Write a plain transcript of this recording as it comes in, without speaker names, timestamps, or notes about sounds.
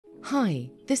Hi,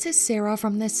 this is Sarah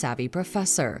from The Savvy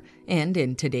Professor, and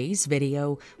in today's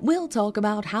video, we'll talk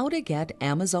about how to get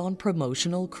Amazon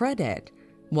promotional credit.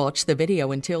 Watch the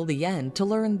video until the end to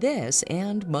learn this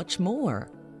and much more.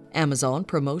 Amazon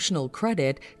promotional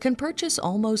credit can purchase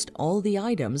almost all the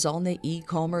items on the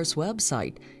e-commerce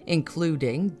website,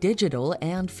 including digital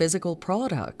and physical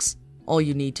products. All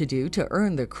you need to do to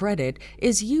earn the credit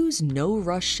is use no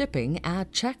rush shipping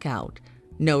at checkout.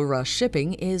 No rush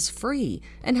shipping is free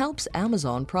and helps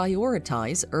Amazon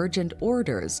prioritize urgent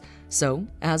orders, so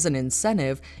as an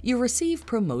incentive, you receive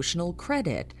promotional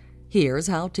credit. Here's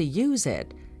how to use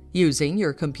it. Using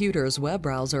your computer's web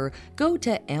browser, go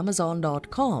to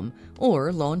Amazon.com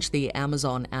or launch the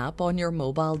Amazon app on your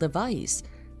mobile device.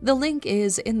 The link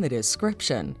is in the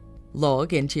description.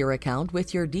 Log into your account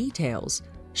with your details.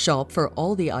 Shop for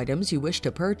all the items you wish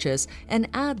to purchase and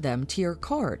add them to your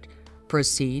cart.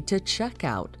 Proceed to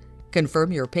checkout.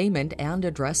 Confirm your payment and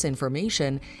address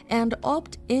information and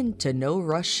opt into no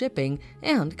rush shipping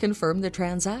and confirm the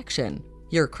transaction.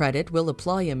 Your credit will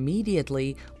apply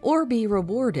immediately or be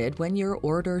rewarded when your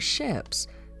order ships.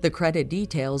 The credit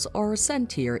details are sent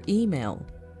to your email.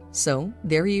 So,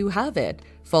 there you have it.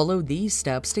 Follow these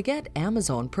steps to get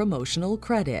Amazon promotional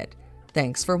credit.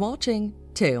 Thanks for watching.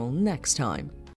 Till next time.